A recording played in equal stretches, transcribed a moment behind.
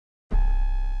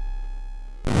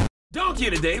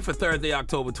Funkier today for Thursday,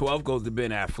 October 12th goes to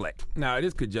Ben Affleck. Now,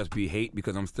 this could just be hate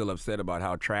because I'm still upset about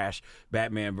how trash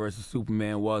Batman versus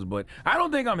Superman was, but I don't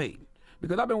think I'm hating.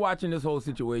 Because I've been watching this whole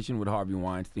situation with Harvey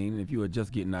Weinstein, and if you are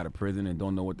just getting out of prison and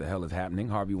don't know what the hell is happening,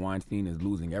 Harvey Weinstein is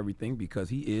losing everything because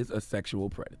he is a sexual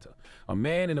predator. A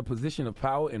man in a position of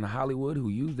power in Hollywood who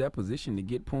used that position to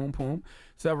get poom-poom.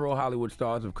 Several Hollywood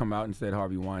stars have come out and said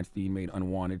Harvey Weinstein made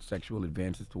unwanted sexual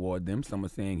advances toward them. Some are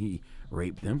saying he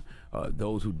raped them.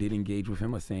 Those who did engage with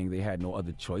him are saying they had no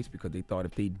other choice because they thought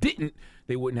if they didn't,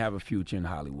 they wouldn't have a future in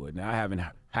Hollywood. Now,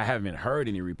 I haven't heard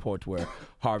any reports where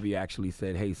Harvey actually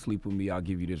said, hey, sleep with me, I'll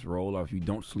give you this role, or if you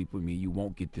don't sleep with me, you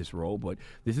won't get this role. But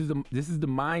this is the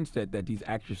mindset that these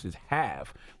actresses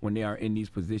have when they are in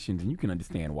these positions, and you can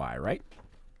understand why, right?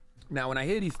 Now, when I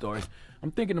hear these stories, I'm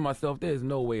thinking to myself, there's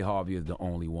no way Harvey is the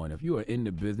only one. If you are in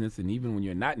the business, and even when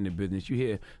you're not in the business, you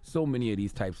hear so many of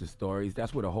these types of stories.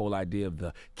 That's where the whole idea of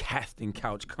the casting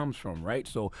couch comes from, right?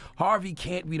 So Harvey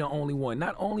can't be the only one.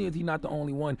 Not only is he not the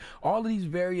only one, all of these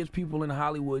various people in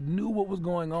Hollywood knew what was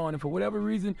going on, and for whatever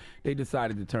reason, they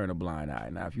decided to turn a blind eye.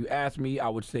 Now, if you ask me, I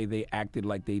would say they acted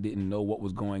like they didn't know what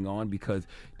was going on because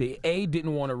they, A,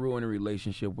 didn't want to ruin a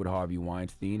relationship with Harvey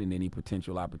Weinstein and any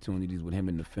potential opportunities with him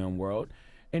in the film world.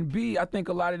 And B, I think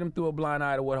a lot of them threw a blind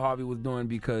eye to what Harvey was doing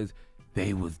because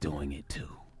they was doing it too.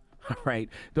 All right?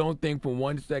 Don't think for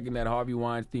one second that Harvey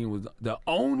Weinstein was the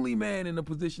only man in a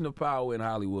position of power in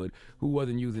Hollywood who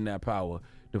wasn't using that power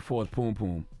to force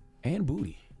poom-poom and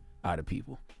booty out of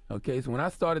people. Okay, so when I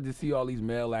started to see all these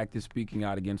male actors speaking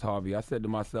out against Harvey, I said to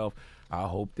myself, I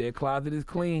hope their closet is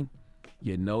clean.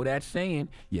 You know that saying,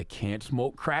 you can't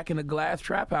smoke crack in a glass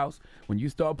trap house. When you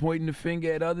start pointing the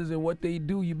finger at others and what they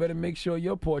do, you better make sure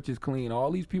your porch is clean. All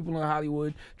these people in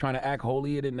Hollywood trying to act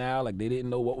holier than thou, like they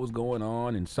didn't know what was going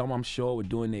on, and some, I'm sure, were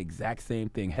doing the exact same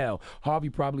thing. Hell,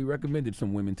 Harvey probably recommended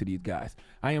some women to these guys.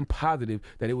 I am positive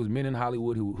that it was men in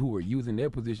Hollywood who were using their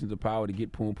positions of power to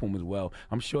get poom-poom as well.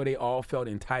 I'm sure they all felt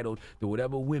entitled to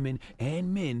whatever women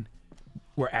and men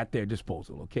were at their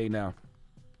disposal. Okay, now,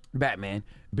 Batman,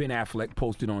 Ben Affleck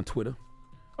posted on Twitter.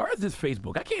 Or is this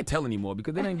Facebook? I can't tell anymore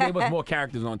because they didn't give us more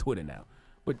characters on Twitter now.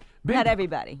 But Ben, not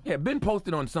everybody. Yeah, Ben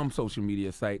posted on some social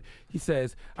media site. He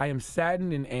says, I am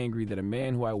saddened and angry that a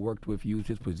man who I worked with used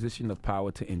his position of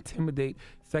power to intimidate,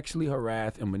 sexually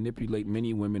harass, and manipulate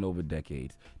many women over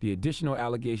decades. The additional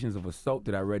allegations of assault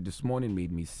that I read this morning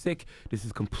made me sick. This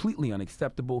is completely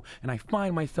unacceptable, and I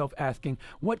find myself asking,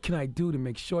 what can I do to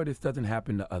make sure this doesn't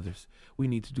happen to others? We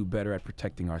need to do better at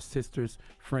protecting our sisters,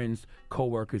 friends,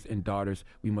 co-workers, and daughters.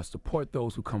 We must support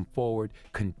those who come forward,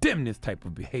 condemn this type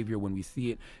of behavior when we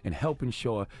see it, and help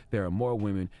ensure there are more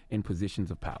women in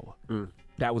positions of power.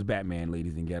 That was Batman,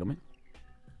 ladies and gentlemen.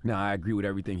 Now, I agree with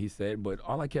everything he said, but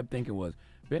all I kept thinking was,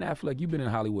 Ben Affleck, you've been in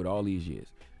Hollywood all these years.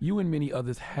 You and many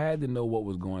others had to know what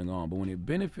was going on, but when it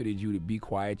benefited you to be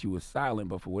quiet, you were silent,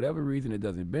 but for whatever reason, it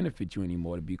doesn't benefit you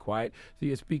anymore to be quiet, so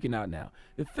you're speaking out now.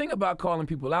 The thing about calling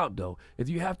people out, though,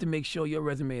 is you have to make sure your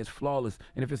resume is flawless,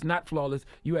 and if it's not flawless,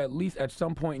 you at least at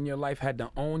some point in your life had to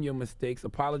own your mistakes,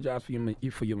 apologize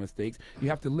for your mistakes. You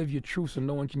have to live your truth so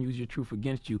no one can use your truth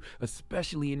against you,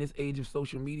 especially in this age of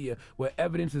social media where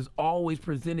evidence is always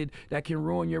presented that can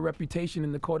ruin your reputation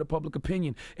in the court of public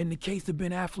opinion. In the case of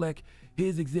Ben Affleck,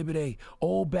 here's Exhibit A.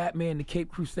 Old Batman, the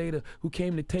Cape Crusader, who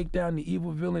came to take down the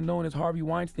evil villain known as Harvey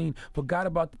Weinstein, forgot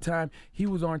about the time he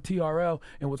was on TRL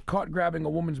and was caught grabbing a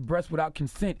woman's breast without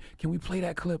consent. Can we play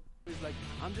that clip? He's like,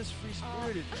 I'm just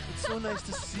free-spirited. It's so nice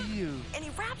to see you. And he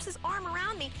wraps his arm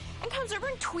around me and comes over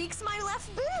and tweaks my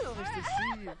left boob. Nice to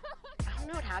see you. I don't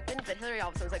know what happened, but Hillary all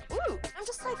of a sudden was like, ooh. I'm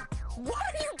just like, what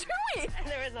are you doing? And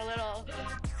there was a little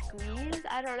squeeze.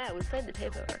 I don't know. We played the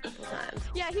tape over a couple times.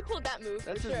 Yeah, he pulled that move.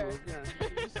 That's for his sure. move,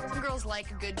 yeah. Some girls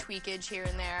like a good tweakage here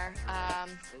and there.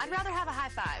 I'd rather have a high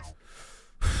five.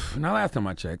 Now, last time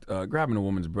I checked, grabbing a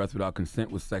woman's breast without consent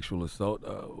was sexual assault.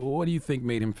 What do you think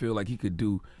made him feel like he could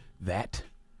do that?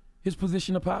 His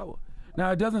position of power. Now,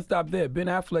 it doesn't stop there. Ben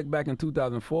Affleck back in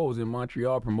 2004 was in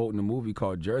Montreal promoting a movie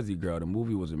called Jersey Girl. The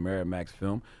movie was a Miramax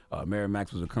film.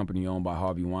 Miramax was a company owned by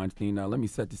Harvey Weinstein. Now, let me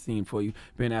set the scene for you.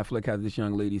 Ben Affleck has this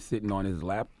young lady sitting on his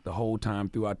lap the whole time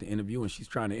throughout the interview, and she's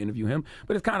trying to interview him.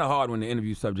 But it's kind of hard when the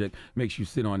interview subject makes you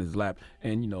sit on his lap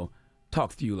and, you know,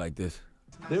 talks to you like this.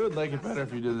 They would like it better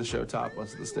if you did the show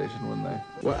topless at the station, wouldn't they?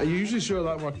 Well, you usually show a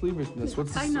lot more cleavage than this.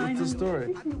 What's the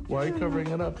story? Why are you covering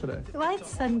it up today? Well,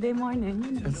 it's Sunday morning,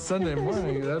 you know. It's Sunday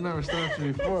morning. That never stopped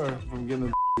you before from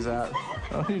getting the out.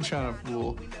 How are you trying to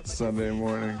fool Sunday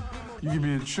morning? You could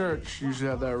be in church, you usually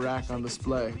have that rack on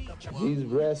display. These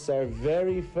breasts are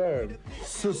very firm,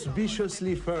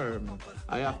 suspiciously firm,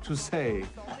 I have to say.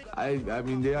 I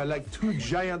mean, they are like two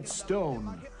giant stones,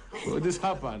 Well, just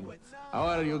hop on me. I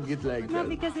want you to get like No, that.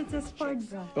 because it's a sport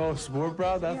bra. Oh, sport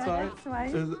bra? That's Yeah, why?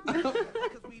 that's why.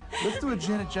 Let's do a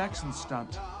Janet Jackson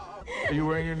stunt. Are you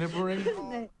wearing your nipple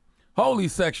ring? Holy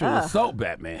sexual assault,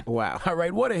 Batman. Wow. All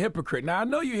right, what a hypocrite. Now, I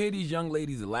know you hear these young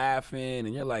ladies laughing,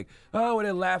 and you're like, oh, well,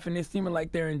 they're laughing. They're seeming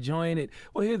like they're enjoying it.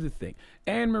 Well, here's the thing.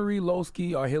 Anne-Marie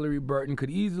Losky or Hillary Burton could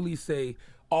easily say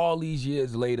all these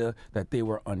years later that they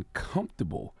were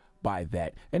uncomfortable by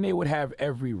that, and they would have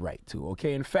every right to,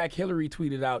 okay? In fact, Hillary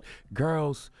tweeted out,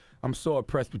 girls, I'm so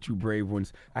impressed with you brave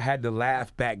ones. I had to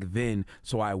laugh back then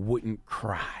so I wouldn't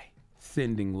cry.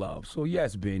 Sending love. So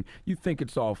yes, Ben, you think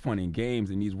it's all fun and games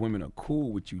and these women are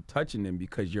cool with you touching them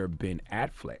because you're Ben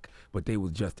Affleck, but they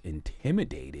was just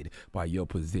intimidated by your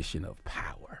position of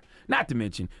power. Not to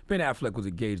mention, Ben Affleck was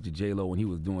engaged to J-Lo when he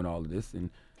was doing all of this,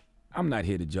 and I'm not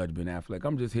here to judge Ben Affleck.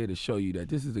 I'm just here to show you that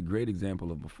this is a great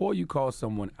example of before you call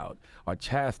someone out or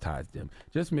chastise them,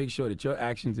 just make sure that your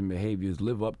actions and behaviors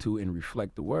live up to and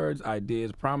reflect the words,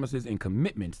 ideas, promises, and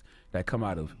commitments that come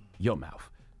out of your mouth.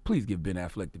 Please give Ben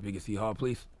Affleck the biggest hee-haw,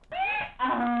 please.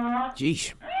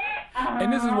 Jeez.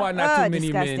 And this is why not too many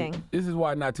disgusting. men. This is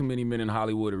why not too many men in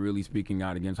Hollywood are really speaking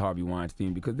out against Harvey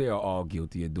Weinstein, because they are all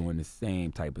guilty of doing the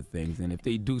same type of things. And if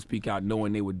they do speak out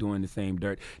knowing they were doing the same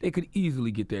dirt, they could easily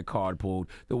get their card pulled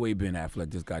the way Ben Affleck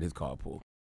just got his card pulled.